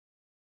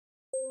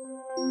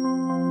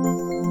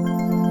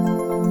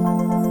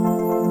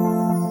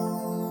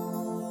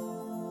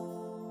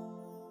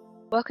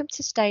Welcome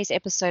to today's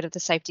episode of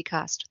the Safety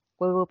Cast,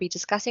 where we'll be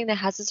discussing the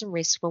hazards and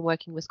risks when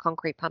working with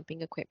concrete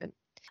pumping equipment.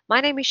 My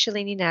name is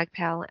Shalini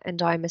Nagpal,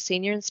 and I'm a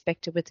Senior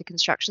Inspector with the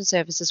Construction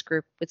Services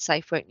Group with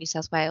SafeWork New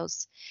South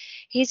Wales.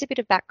 Here's a bit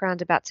of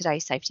background about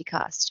today's Safety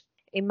Cast.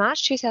 In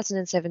March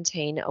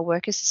 2017, a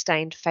worker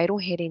sustained fatal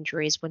head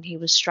injuries when he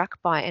was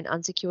struck by an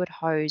unsecured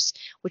hose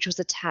which was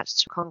attached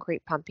to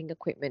concrete pumping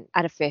equipment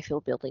at a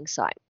Fairfield building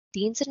site.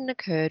 The incident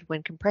occurred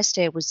when compressed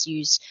air was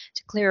used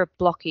to clear a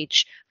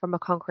blockage from a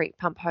concrete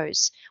pump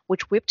hose,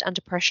 which whipped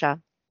under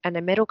pressure, and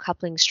a metal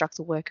coupling struck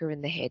the worker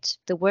in the head.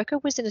 The worker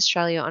was in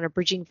Australia on a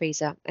bridging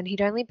visa, and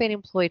he'd only been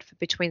employed for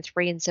between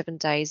 3 and 7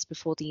 days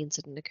before the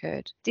incident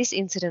occurred. This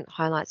incident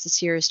highlights the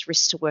serious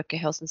risks to worker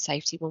health and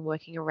safety when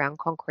working around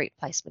concrete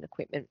placement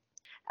equipment.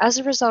 As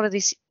a result of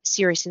this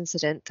serious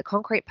incident, the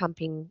concrete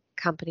pumping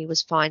company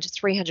was fined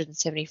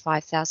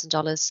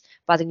 $375,000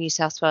 by the New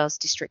South Wales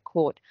District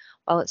Court,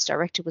 while its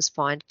director was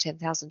fined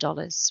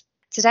 $10,000.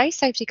 Today's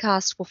Safety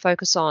Cast will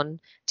focus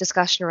on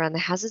discussion around the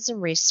hazards and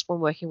risks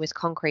when working with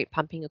concrete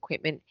pumping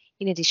equipment,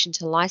 in addition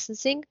to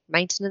licensing,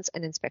 maintenance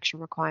and inspection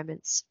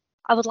requirements.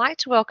 I would like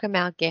to welcome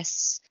our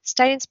guests,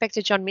 State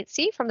Inspector John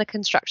Mitzi from the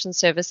Construction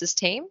Services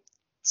team,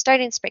 State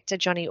Inspector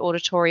Johnny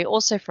Auditory,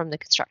 also from the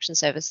Construction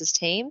Services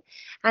team,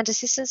 and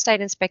Assistant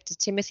State Inspector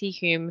Timothy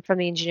Hume from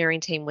the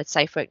Engineering team with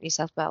SafeWork New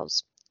South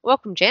Wales.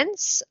 Welcome,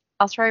 gents.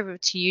 I'll throw over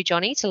to you,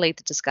 Johnny, to lead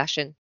the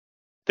discussion.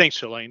 Thanks,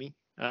 Shalini.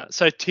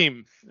 So,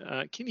 Tim,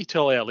 can you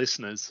tell our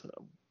listeners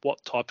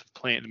what type of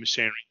plant and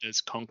machinery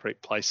does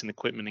concrete placing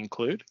equipment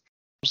include?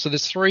 So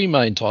there's three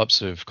main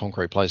types of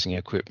concrete placing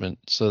equipment.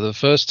 So the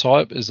first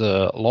type is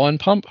a line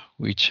pump,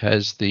 which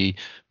has the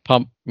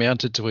pump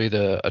mounted to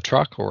either a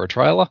truck or a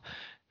trailer,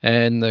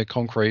 and the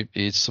concrete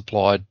is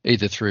supplied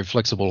either through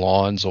flexible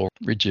lines or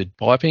rigid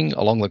piping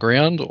along the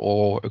ground,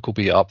 or it could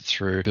be up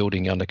through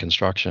building under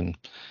construction.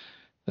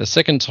 The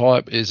second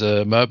type is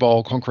a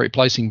mobile concrete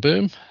placing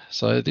boom.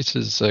 So this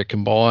is a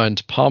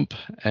combined pump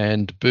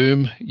and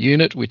boom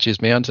unit which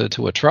is mounted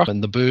to a truck,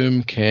 and the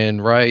boom can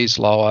raise,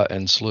 lower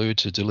and slew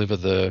to deliver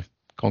the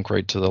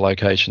concrete to the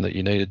location that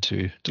you needed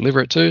to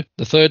deliver it to.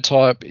 The third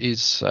type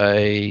is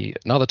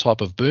another type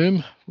of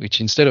boom,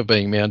 which instead of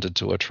being mounted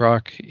to a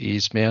truck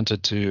is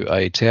mounted to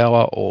a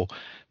tower or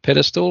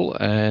pedestal,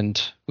 and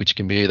which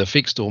can be either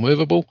fixed or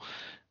movable,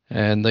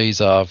 and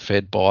these are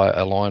fed by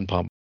a line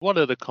pump. What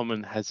are the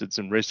common hazards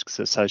and risks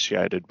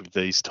associated with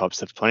these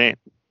types of plant?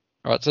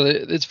 All right, so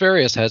there's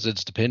various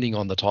hazards depending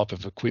on the type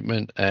of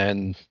equipment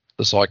and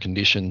the site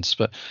conditions,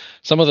 but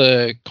some of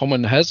the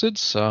common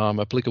hazards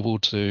applicable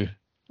to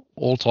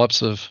all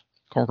types of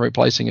concrete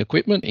placing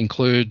equipment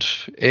include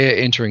air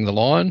entering the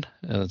line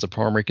as a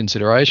primary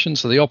consideration.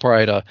 So the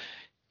operator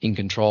in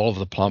control of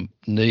the pump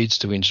needs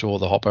to ensure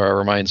the hopper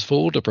remains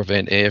full to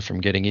prevent air from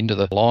getting into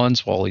the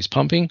lines while he's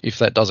pumping. If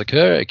that does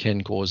occur, it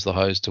can cause the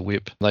hose to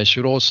whip. They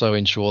should also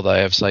ensure they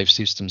have safe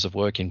systems of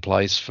work in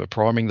place for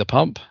priming the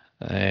pump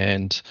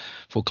and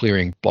for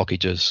clearing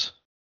blockages.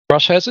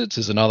 Crush hazards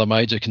is another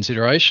major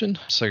consideration.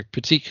 So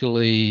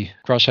particularly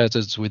crush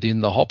hazards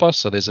within the hopper.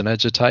 So there's an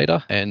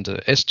agitator and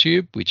a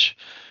S-tube, which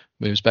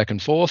moves back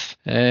and forth,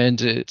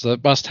 and it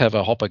must have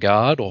a hopper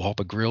guard or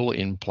hopper grill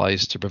in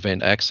place to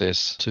prevent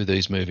access to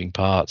these moving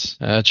parts.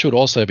 It should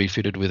also be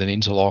fitted with an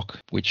interlock,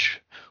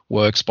 which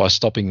works by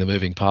stopping the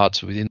moving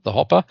parts within the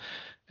hopper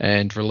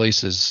and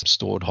releases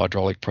stored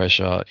hydraulic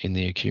pressure in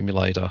the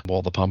accumulator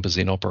while the pump is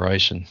in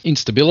operation.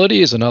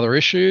 Instability is another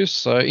issue.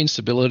 So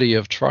instability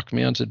of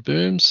truck-mounted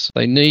booms.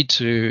 They need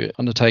to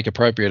undertake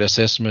appropriate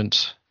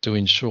assessment to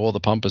ensure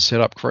the pump is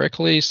set up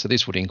correctly. So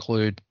this would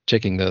include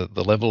checking the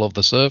level of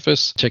the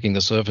surface, checking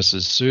the surface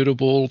is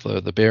suitable,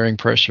 the bearing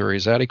pressure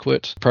is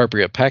adequate,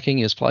 appropriate packing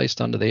is placed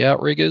under the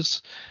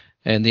outriggers,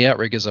 and the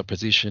outriggers are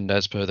positioned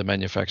as per the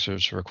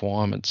manufacturer's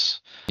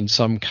requirements. In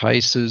some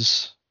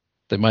cases,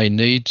 they may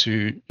need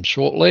to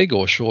short leg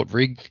or short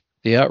rig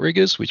the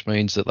outriggers, which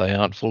means that they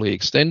aren't fully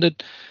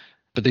extended,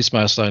 but this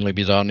must only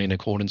be done in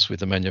accordance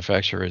with the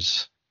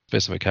manufacturer's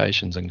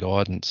specifications and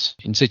guidance.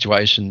 In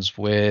situations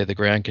where the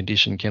ground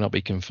condition cannot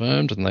be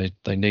confirmed, and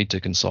they need to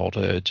consult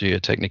a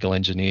geotechnical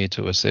engineer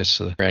to assess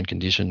the ground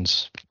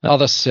conditions.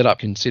 Other setup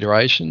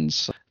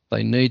considerations,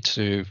 they need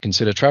to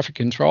consider traffic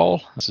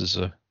control. This is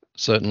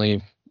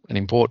certainly an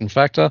important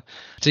factor,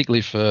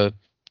 particularly for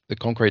the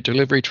concrete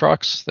delivery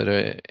trucks that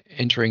are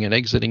entering and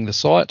exiting the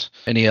site,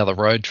 any other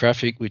road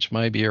traffic which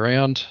may be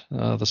around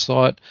the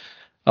site,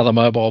 other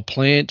mobile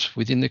plant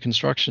within the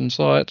construction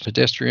site,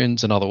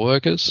 pedestrians and other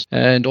workers.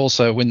 And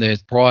also when they're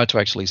prior to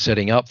actually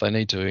setting up, they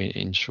need to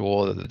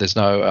ensure that there's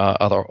no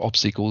other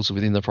obstacles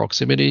within the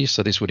proximity.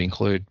 So this would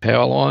include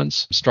power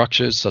lines,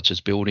 structures such as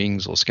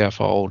buildings or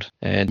scaffold,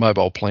 and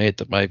mobile plant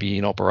that may be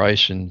in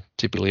operation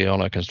typically on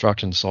a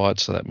construction site.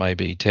 So that may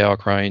be tower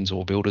cranes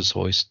or builders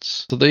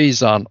hoists. So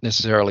these aren't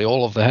necessarily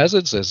all of the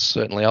hazards. There's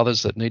certainly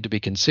others that need to be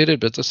considered,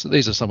 but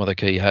these are some of the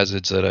key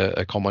hazards that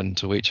are common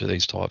to each of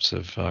these types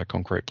of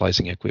concrete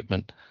placing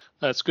equipment.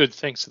 That's good.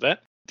 Thanks for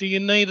that. Do you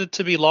need it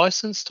to be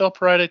licensed to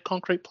operate a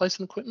concrete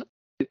placing equipment?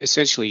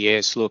 Essentially,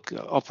 yes. Look,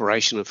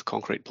 operation of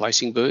concrete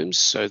placing booms,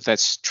 so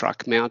that's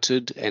truck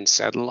mounted and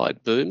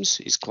satellite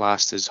booms, is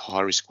classed as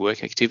high risk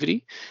work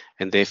activity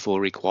and therefore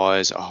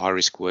requires a high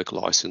risk work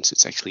license.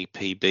 It's actually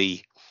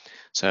PB.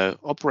 So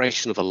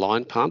operation of a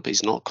line pump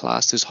is not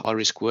classed as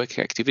high-risk work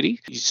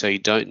activity. So you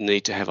don't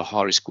need to have a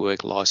high-risk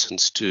work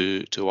license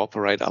to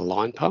operate a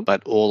line pump,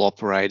 but all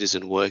operators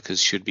and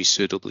workers should be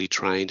suitably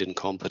trained and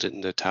competent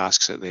in the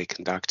tasks that they're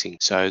conducting.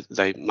 So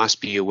they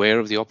must be aware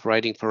of the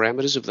operating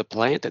parameters of the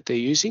plant that they're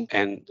using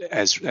and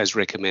as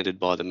recommended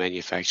by the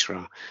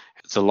manufacturer.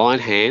 The line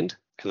hand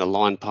and the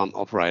line pump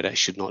operator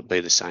should not be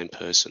the same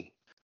person.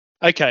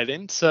 Okay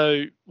then,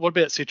 so what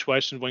about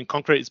situations when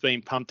concrete is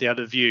being pumped out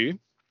of view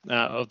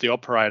of the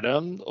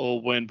operator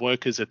or when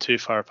workers are too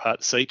far apart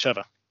to see each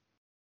other?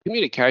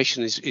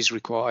 Communication is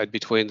required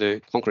between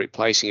the concrete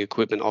placing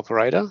equipment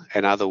operator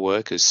and other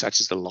workers, such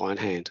as the line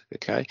hand.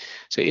 Okay,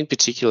 so in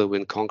particular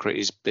when concrete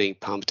is being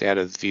pumped out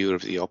of view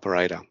of the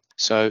operator.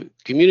 So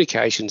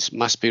communications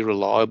must be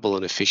reliable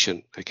and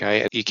efficient.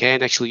 Okay, you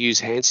can actually use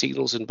hand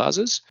signals and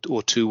buzzers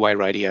or two-way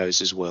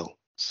radios as well.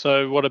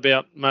 So what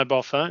about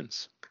mobile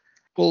phones?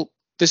 Well,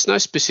 there's no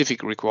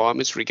specific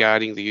requirements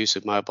regarding the use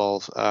of mobile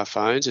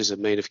phones as a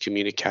mean of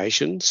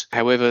communications.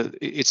 However,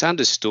 it's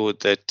understood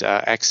that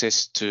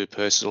access to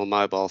personal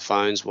mobile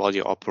phones while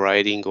you're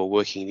operating or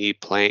working near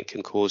plant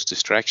can cause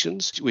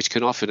distractions, which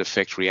can often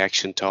affect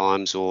reaction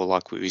times or,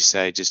 like we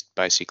say, just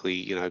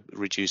basically,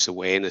 reduce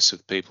awareness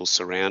of people's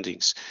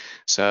surroundings.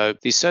 So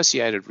the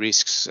associated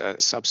risks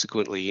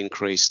subsequently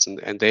increased,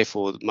 and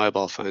therefore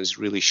mobile phones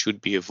really should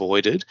be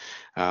avoided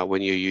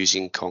when you're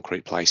using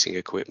concrete placing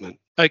equipment.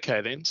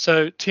 Okay then.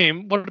 So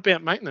Tim, what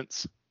about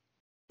maintenance?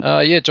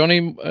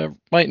 Johnny,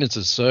 maintenance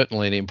is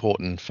certainly an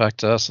important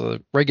factor. So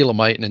regular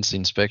maintenance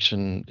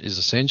inspection is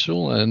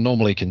essential and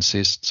normally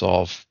consists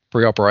of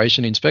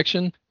pre-operation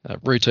inspection,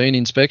 routine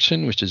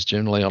inspection, which is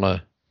generally on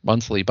a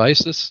monthly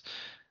basis,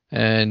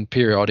 and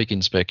periodic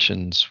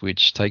inspections,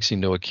 which takes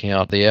into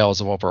account the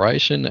hours of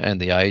operation and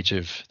the age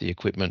of the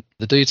equipment.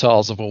 The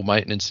details of all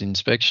maintenance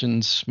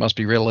inspections must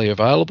be readily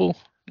available,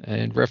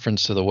 and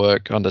reference to the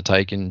work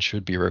undertaken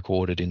should be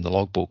recorded in the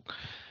logbook.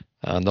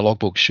 And the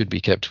logbook should be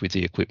kept with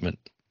the equipment.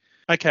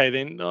 Okay,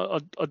 then I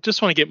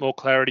just want to get more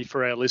clarity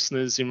for our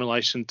listeners in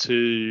relation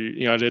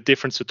to the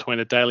difference between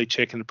a daily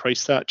check and a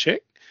pre-start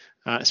check,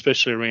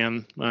 especially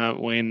around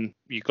when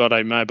you've got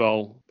a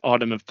mobile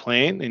item of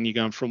plant and you're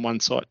going from one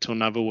site to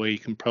another where you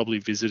can probably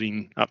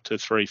visiting up to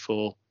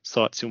 3-4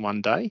 sites in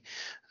one day.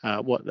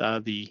 What are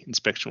the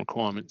inspection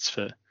requirements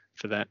for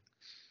that?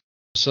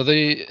 So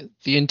the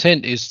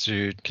intent is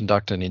to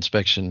conduct an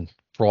inspection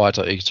prior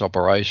to each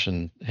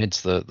operation,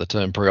 hence the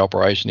term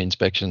pre-operation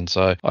inspection.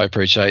 So I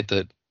appreciate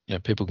that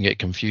people can get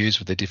confused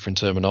with the different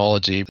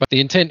terminology, but the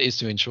intent is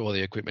to ensure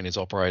the equipment is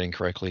operating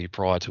correctly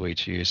prior to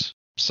each use.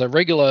 So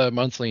regular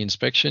monthly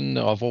inspection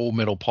of all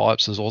metal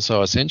pipes is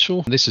also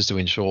essential. This is to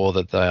ensure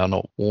that they are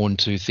not worn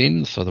too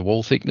thin, so the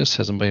wall thickness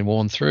hasn't been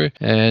worn through,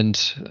 and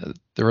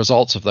the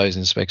results of those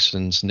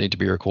inspections need to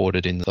be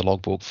recorded in the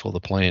logbook for the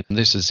plant. And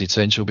this is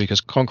essential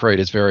because concrete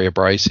is very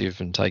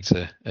abrasive and takes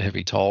a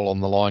heavy toll on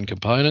the line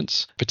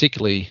components,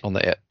 particularly on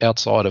the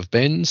outside of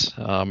bends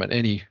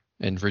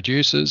and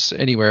reduces.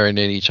 Anywhere in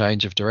any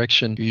change of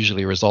direction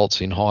usually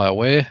results in higher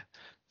wear.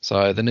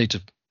 So they need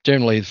to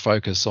generally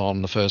focus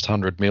on the first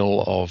 100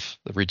 mil of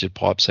the rigid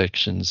pipe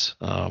sections.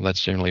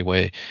 That's generally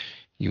where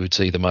you would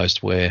see the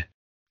most wear.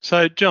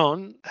 So,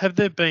 John, have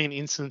there been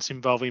incidents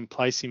involving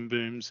placing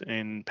booms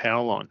and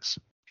power lines?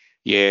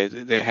 Yeah,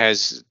 there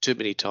has too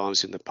many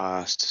times in the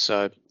past.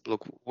 So,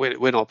 look,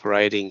 when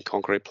operating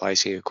concrete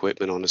placing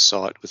equipment on a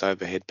site with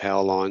overhead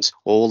power lines,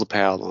 all the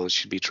power lines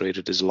should be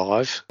treated as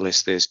live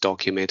unless there's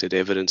documented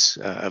evidence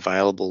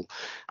available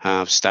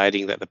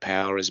stating that the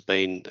power has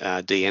been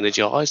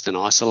de-energised and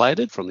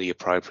isolated from the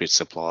appropriate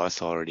supply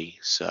authority.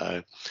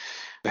 So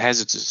the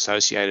hazards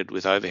associated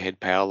with overhead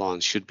power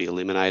lines should be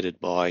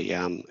eliminated by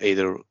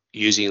either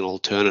using an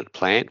alternate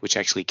plant which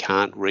actually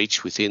can't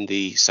reach within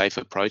the safe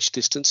approach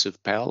distance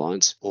of power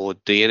lines, or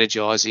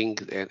de-energising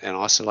and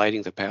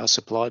isolating the power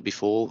supply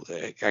before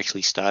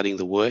actually starting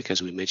the work, as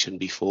we mentioned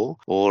before,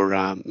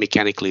 or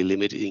mechanically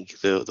limiting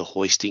the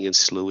hoisting and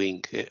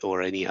slewing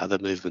or any other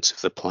movements of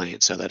the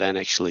plant so they don't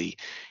actually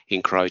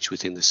encroach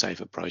within the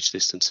safe approach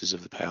distances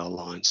of the power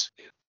lines.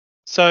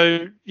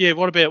 So,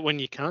 what about when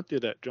you can't do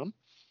that, John?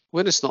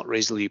 When it's not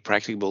reasonably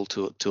practicable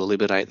to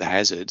eliminate the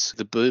hazards,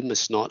 the boom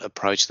must not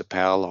approach the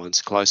power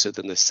lines closer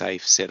than the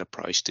safe set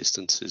approach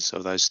distances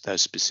of those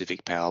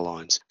specific power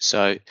lines.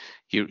 So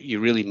you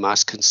really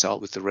must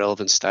consult with the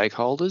relevant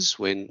stakeholders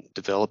when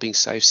developing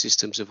safe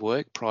systems of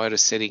work prior to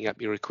setting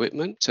up your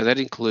equipment. So that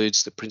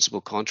includes the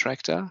principal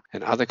contractor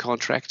and other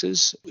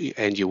contractors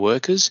and your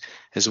workers,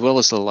 as well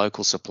as the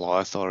local supply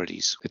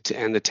authorities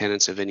and the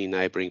tenants of any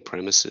neighbouring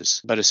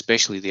premises, but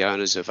especially the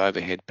owners of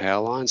overhead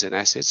power lines and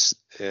assets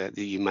that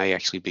you may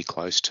actually be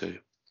close to.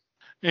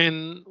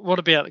 And what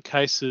about the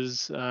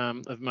cases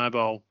of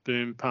mobile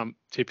boom pump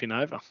tipping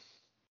over?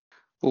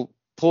 Well,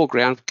 Poor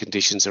ground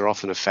conditions are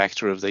often a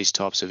factor of these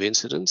types of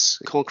incidents.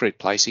 Concrete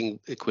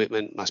placing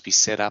equipment must be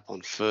set up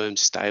on firm,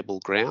 stable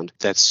ground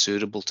that's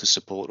suitable to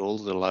support all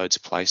the loads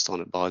placed on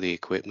it by the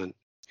equipment.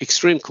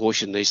 Extreme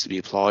caution needs to be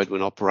applied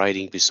when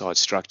operating beside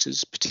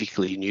structures,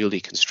 particularly newly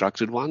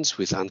constructed ones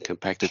with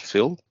uncompacted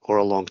fill, or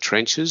along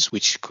trenches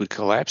which could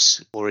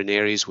collapse, or in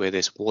areas where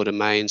there's water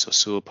mains or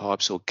sewer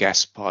pipes or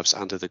gas pipes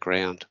under the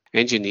ground.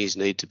 Engineers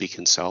need to be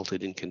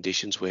consulted in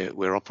conditions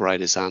where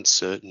operators aren't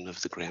certain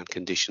of the ground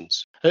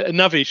conditions.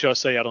 Another issue I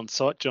see out on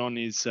site, John,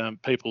 is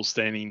people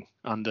standing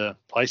under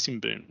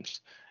placing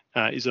booms.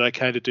 Is it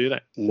okay to do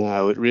that?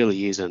 No, it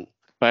really isn't.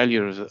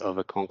 Failure of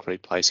a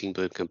concrete placing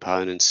boom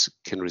components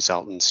can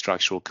result in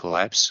structural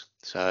collapse.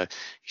 So you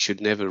should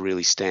never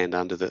really stand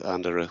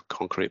under a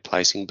concrete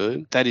placing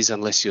boom. That is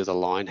unless you're the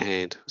line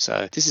hand.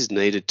 So this is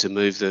needed to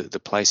move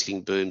the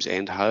placing boom's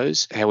end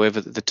hose.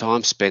 However, the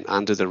time spent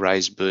under the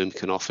raised boom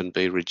can often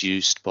be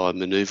reduced by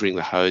manoeuvring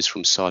the hose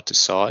from side to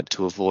side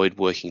to avoid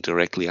working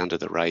directly under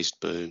the raised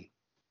boom.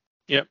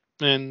 Yep,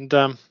 and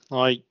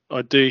I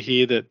do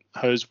hear that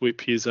hose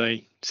whip is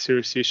a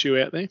serious issue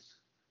out there.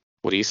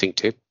 What do you think,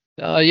 Tim?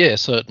 Yeah,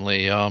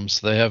 certainly.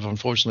 So there have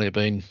unfortunately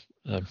been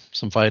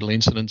some fatal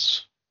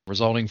incidents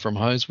resulting from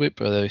hose whip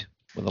where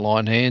the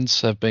line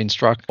hands have been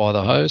struck by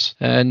the hose.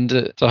 And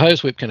the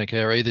hose whip can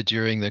occur either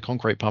during the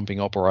concrete pumping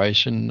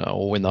operation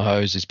or when the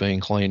hose is being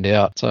cleaned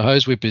out. So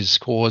hose whip is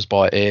caused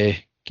by air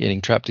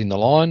getting trapped in the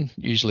line,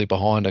 usually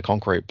behind a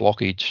concrete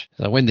blockage.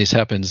 So when this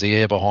happens, the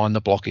air behind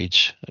the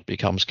blockage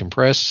becomes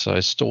compressed, so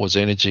it stores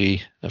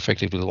energy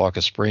effectively like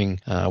a spring,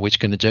 which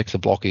can eject the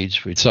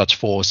blockage with such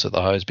force that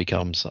the hose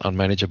becomes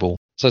unmanageable.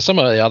 So some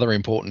of the other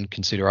important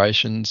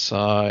considerations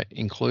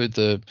include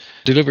the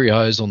delivery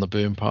hose on the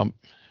boom pump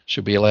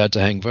should be allowed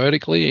to hang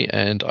vertically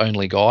and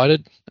only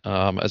guided,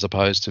 as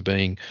opposed to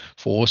being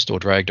forced or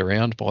dragged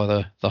around by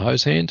the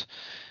hose hand.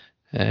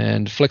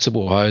 And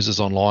flexible hoses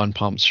on line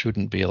pumps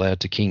shouldn't be allowed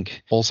to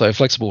kink. Also,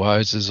 flexible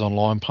hoses on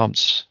line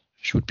pumps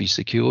should be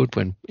secured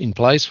when in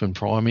place when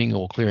priming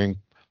or clearing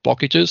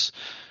blockages.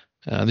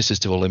 This is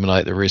to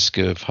eliminate the risk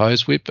of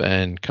hose whip,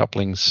 and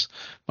couplings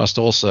must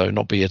also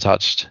not be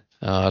attached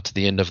to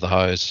the end of the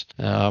hose.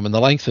 And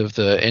the length of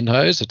the end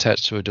hose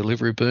attached to a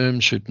delivery boom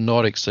should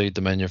not exceed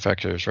the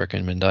manufacturer's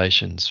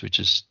recommendations, which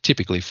is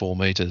typically 4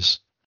 metres.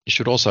 You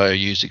should also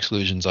use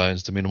exclusion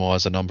zones to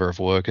minimise the number of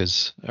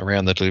workers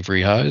around the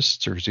delivery hose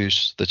to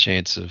reduce the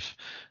chance of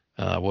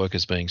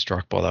workers being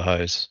struck by the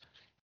hose.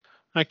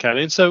 Okay,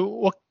 then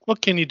so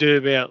what can you do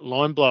about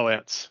line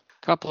blowouts?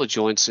 A couple of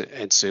joints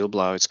and seal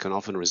blowouts can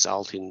often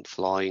result in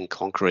flying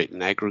concrete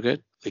and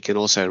aggregate. It can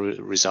also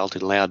result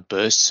in loud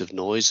bursts of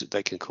noise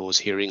that can cause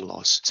hearing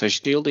loss. So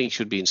shielding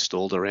should be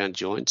installed around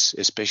joints,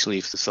 especially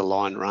if the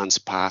line runs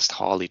past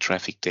highly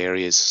trafficked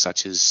areas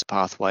such as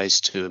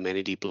pathways to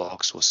amenity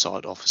blocks or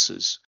site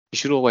offices. You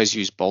should always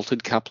use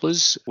bolted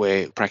couplers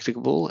where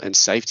practicable, and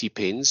safety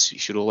pins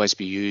should always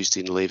be used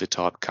in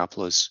lever-type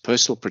couplers.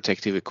 Personal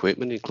protective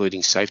equipment,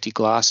 including safety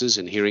glasses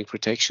and hearing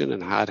protection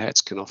and hard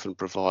hats, can often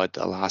provide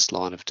a last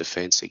line of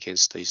defence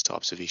against these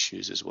types of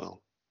issues as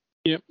well.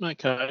 Yep,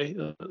 okay.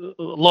 A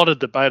lot of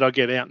debate I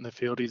get out in the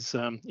field is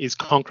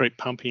concrete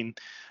pumping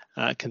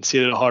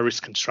considered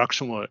high-risk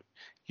construction work?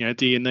 You know,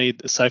 do you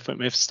need a safe work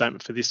method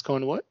statement for this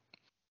kind of work?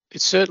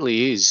 It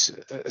certainly is.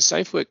 A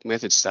safe work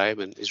method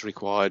statement is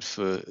required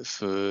for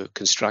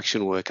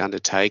construction work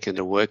undertaken in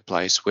a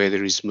workplace where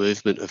there is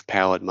movement of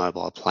powered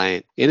mobile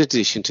plant. In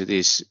addition to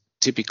this,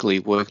 typically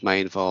work may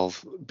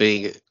involve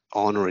being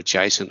on or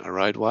adjacent a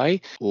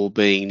roadway or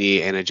being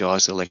near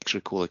energised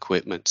electrical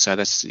equipment. So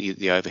that's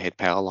the overhead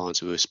power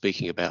lines we were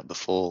speaking about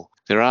before.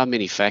 There are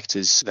many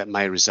factors that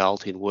may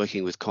result in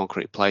working with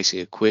concrete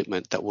placing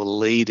equipment that will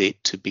lead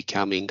it to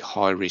becoming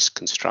high-risk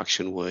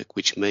construction work,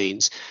 which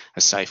means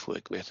a safe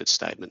work method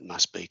statement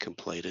must be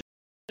completed.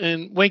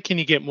 And when can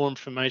you get more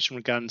information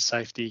regarding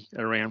safety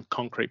around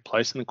concrete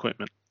placing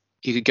equipment?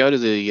 You could go to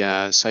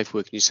the Safe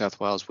Work New South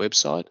Wales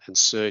website and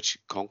search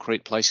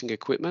concrete placing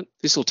equipment.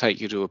 This will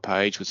take you to a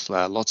page with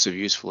lots of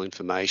useful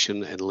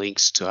information and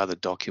links to other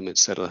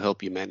documents that will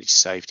help you manage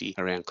safety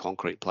around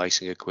concrete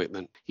placing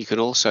equipment. You can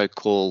also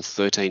call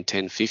 13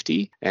 10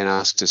 50 and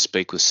ask to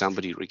speak with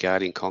somebody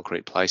regarding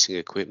concrete placing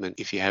equipment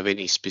if you have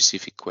any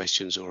specific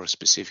questions or a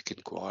specific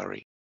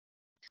inquiry.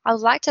 I would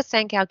like to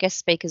thank our guest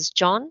speakers,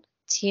 John,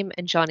 Tim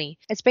and Johnny.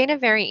 It's been a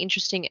very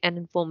interesting and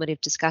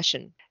informative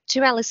discussion.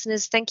 To our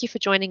listeners, thank you for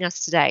joining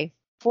us today.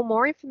 For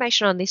more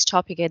information on this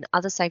topic and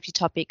other safety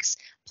topics,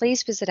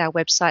 please visit our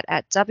website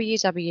at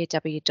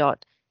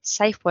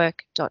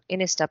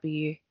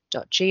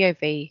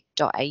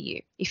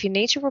www.safework.nsw.gov.au. If you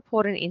need to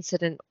report an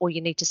incident or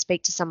you need to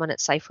speak to someone at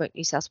SafeWork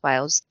New South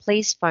Wales,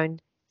 please phone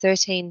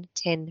 13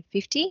 10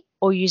 50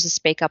 or use the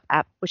Speak Up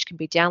app, which can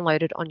be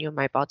downloaded on your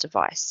mobile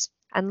device.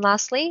 And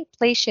lastly,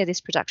 please share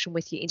this production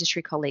with your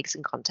industry colleagues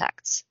and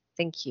contacts.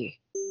 Thank you.